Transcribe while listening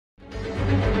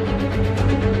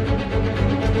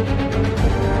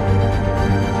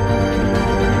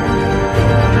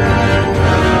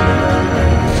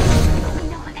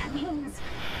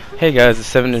Hey guys,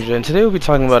 it's 7ninja, and today we'll be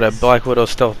talking about a Black Widow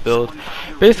stealth build.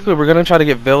 Basically, we're going to try to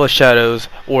get Veil of Shadows,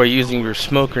 or using your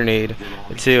smoke grenade,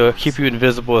 to keep you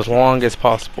invisible as long as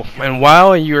possible. And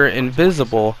while you're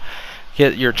invisible,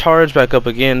 get your charge back up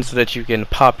again so that you can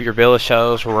pop your Veil of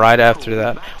Shadows right after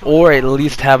that, or at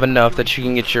least have enough that you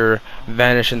can get your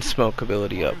Vanish and Smoke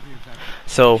ability up.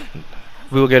 So,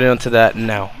 we will get into that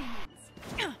now.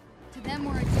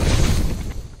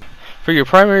 For your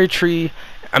primary tree,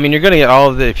 I mean, you're gonna get all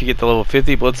of it if you get the level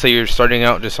 50, but let's say you're starting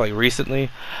out just like recently.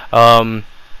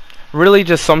 Really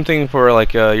just something for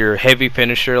like your heavy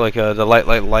finisher, like the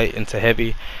light into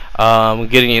heavy.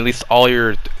 Getting at least all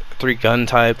your 3 gun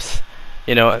types,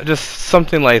 you know, just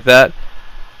something like that.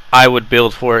 I would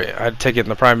build for it. I'd take it in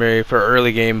the primary for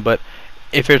early game, but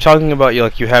if you're talking about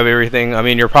you have everything, I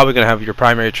mean, you're probably gonna have your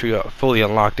primary tree fully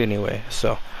unlocked anyway.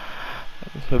 So,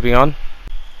 moving on.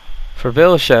 For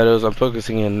Veil of Shadows, I'm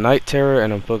focusing in Night Terror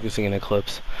and I'm focusing in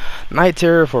Eclipse. Night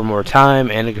Terror for more time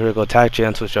and a critical attack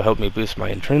chance, which will help me boost my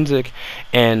intrinsic,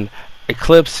 and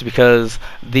Eclipse because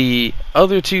the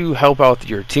other two help out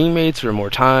your teammates for more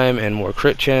time and more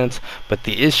crit chance, but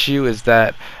the issue is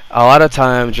that a lot of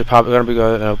times you're probably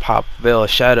going to pop Veil of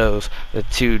Shadows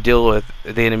to deal with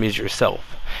the enemies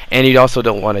yourself, and you also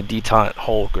don't want to diddnt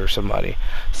Hulk or somebody,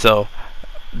 so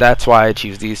that's why I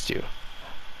choose these two.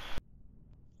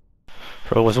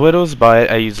 For Widow's Bite,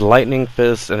 I use Lightning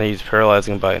Fist and I use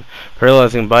Paralyzing Bite.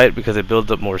 Paralyzing Bite because it builds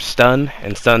up more stun,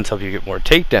 and stuns help you get more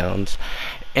takedowns.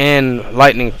 And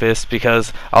Lightning Fist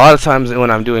because a lot of times when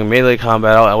I'm doing melee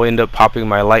combat, I'll end up popping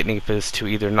my Lightning Fist to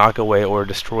either knock away or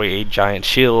destroy a giant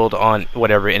shield on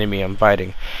whatever enemy I'm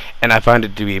fighting. And I find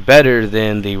it to be better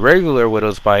than the regular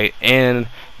Widow's Bite and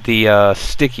the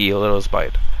sticky Widow's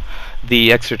Bite.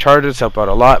 The extra charges help out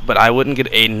a lot, but I wouldn't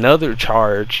get another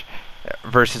charge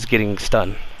versus getting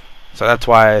stun. So that's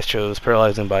why I chose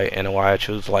Paralyzing Bite and why I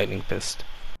chose Lightning Fist.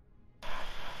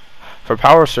 For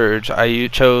Power Surge, I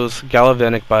chose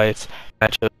Galvanic Bites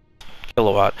and I chose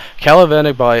Kilowatt.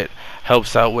 Galvanic Bite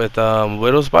helps out with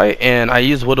Widow's Bite, and I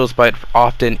use Widow's Bite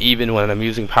often even when I'm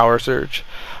using Power Surge.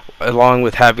 Along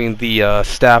with having the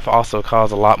staff also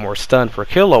cause a lot more stun for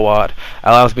Kilowatt,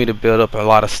 allows me to build up a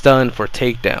lot of stun for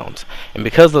takedowns. And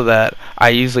because of that, I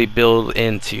usually build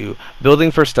into building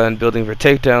for stun, building for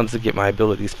takedowns to get my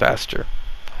abilities faster.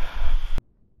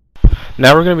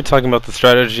 Now we're going to be talking about the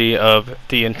strategy of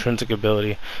the intrinsic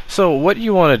ability. So what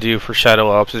you want to do for Shadow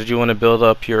Ops is you want to build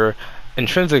up your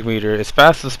intrinsic meter as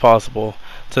fast as possible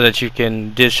so that you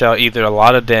can dish out either a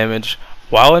lot of damage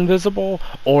while invisible,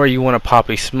 or you want to pop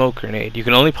a smoke grenade. You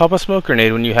can only pop a smoke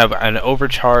grenade when you have an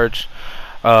overcharged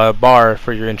bar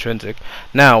for your intrinsic.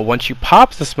 Now, once you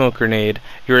pop the smoke grenade,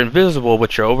 you're invisible,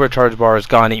 but your overcharged bar is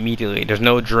gone immediately. There's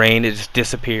no drain, it just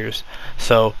disappears.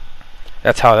 So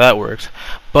that's how that works.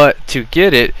 But to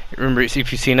get it, remember,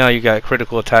 if you see now, you got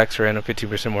critical attacks for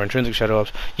 50% more intrinsic Shadow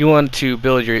Ops. You want to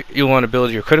build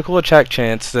your critical attack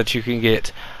chance so that you can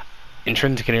get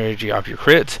intrinsic energy off your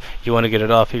crits. You want to get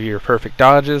it off of your perfect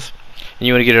dodges, and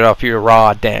you want to get it off your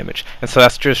raw damage. And so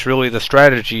that's just really the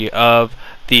strategy of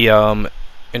the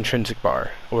intrinsic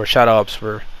bar, or Shadow Ops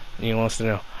for anyone wants to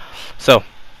know. So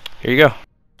here you go.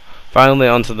 Finally,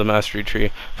 onto the mastery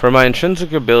tree. For my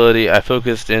intrinsic ability, I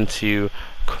focused into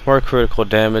more critical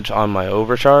damage on my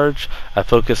overcharge. I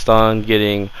focused on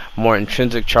getting more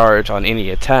intrinsic charge on any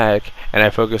attack, and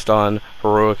I focused on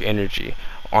heroic energy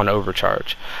on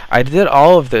overcharge. I did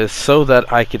all of this so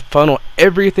that I could funnel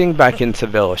everything back into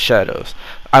Veil of Shadows.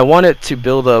 I wanted to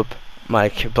build up my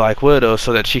Black Widow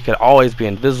so that she could always be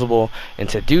invisible, and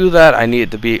to do that I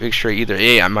needed to make sure either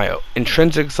my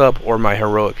intrinsic's up or my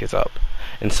heroic is up.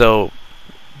 And so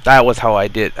that was how I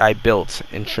built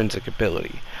intrinsic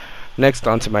ability. Next,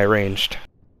 onto my ranged.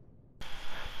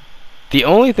 The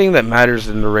only thing that matters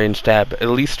in the range tab, at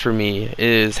least for me,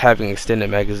 is having extended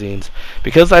magazines.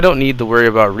 Because I don't need to worry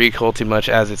about recoil too much,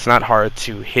 as it's not hard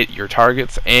to hit your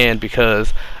targets, and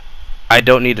because I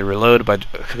don't need to reload, but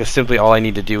simply all I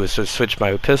need to do is just switch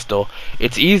my pistol,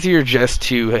 it's easier just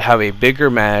to have a bigger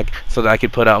mag so that I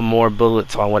can put out more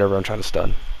bullets on whatever I'm trying to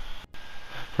stun.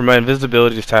 For my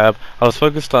invisibility tab, I was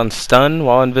focused on stun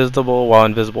while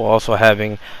invisible also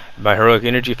having my heroic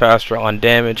energy faster on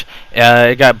damage.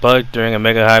 It got bugged during a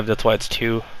mega hive, that's why it's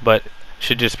 2, but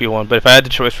should just be 1. But if I had the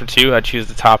choice for 2, I'd choose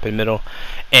the top and middle.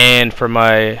 And for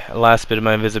my last bit of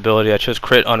my invisibility, I chose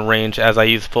crit on range, as I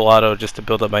use full auto just to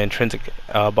build up my intrinsic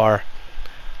bar.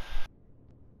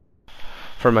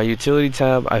 For my utility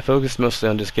tab, I focused mostly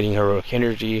on just getting heroic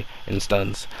energy and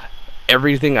stuns.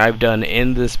 Everything I've done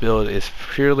in this build is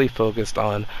purely focused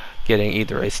on getting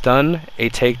either a stun, a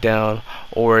takedown,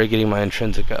 or getting my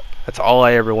intrinsic up. That's all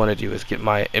I ever want to do, is get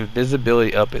my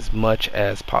invisibility up as much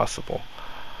as possible.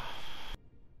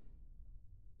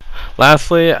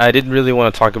 Lastly, I didn't really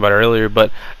want to talk about it earlier,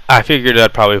 but I figured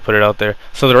I'd probably put it out there.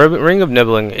 So the Ring of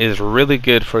Nibbling is really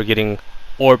good for getting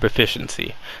orb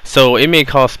efficiency. So it may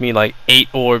cost me like 8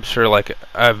 orbs for like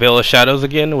a Veil of Shadows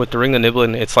again. With the Ring of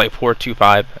Nibbling, it's like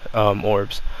 425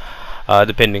 orbs,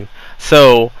 depending.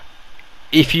 So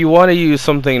if you want to use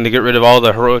something to get rid of all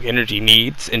the heroic energy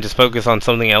needs and just focus on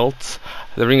something else,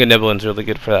 the Ring of Nibbling is really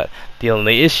good for that. The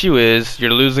only issue is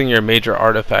you're losing your major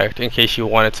artifact in case you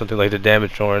wanted something like the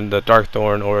Damage Thorn, the Dark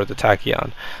Thorn, or the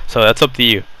Tachyon. So that's up to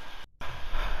you.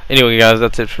 Anyway guys,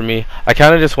 that's it for me. I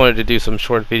kind of just wanted to do some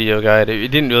short video guide. It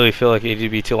didn't really feel like it needed to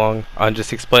be too long on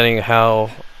just explaining how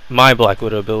my Black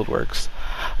Widow build works.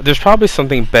 There's probably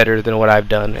something better than what I've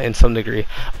done in some degree,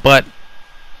 but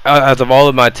as of all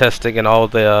of my testing and all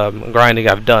of the grinding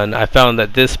I've done, I found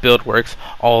that this build works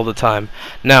all the time.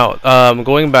 Now,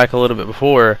 going back a little bit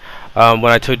before, when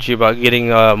I told you about getting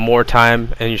more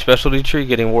time in your specialty tree,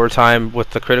 getting more time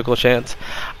with the critical chance,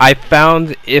 I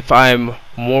found if I'm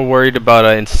more worried about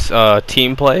a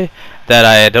team play, that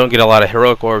I don't get a lot of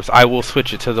heroic orbs, I will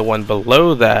switch it to the one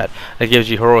below that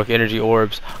gives you heroic energy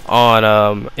orbs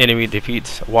on enemy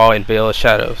defeats while in Veil of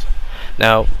Shadows.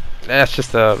 Now, that's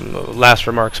just last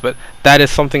remarks, but that is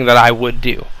something that I would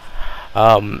do.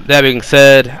 That being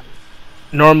said,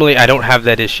 normally I don't have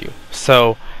that issue,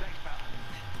 so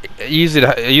use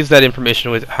that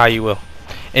information with how you will.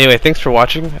 Anyway, thanks for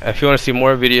watching. If you want to see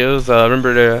more videos,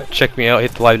 remember to check me out.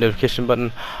 Hit the live notification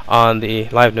button on the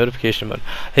live notification button.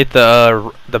 Hit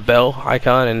the bell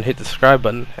icon and hit the subscribe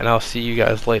button, and I'll see you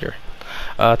guys later.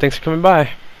 Thanks for coming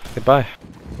by. Goodbye.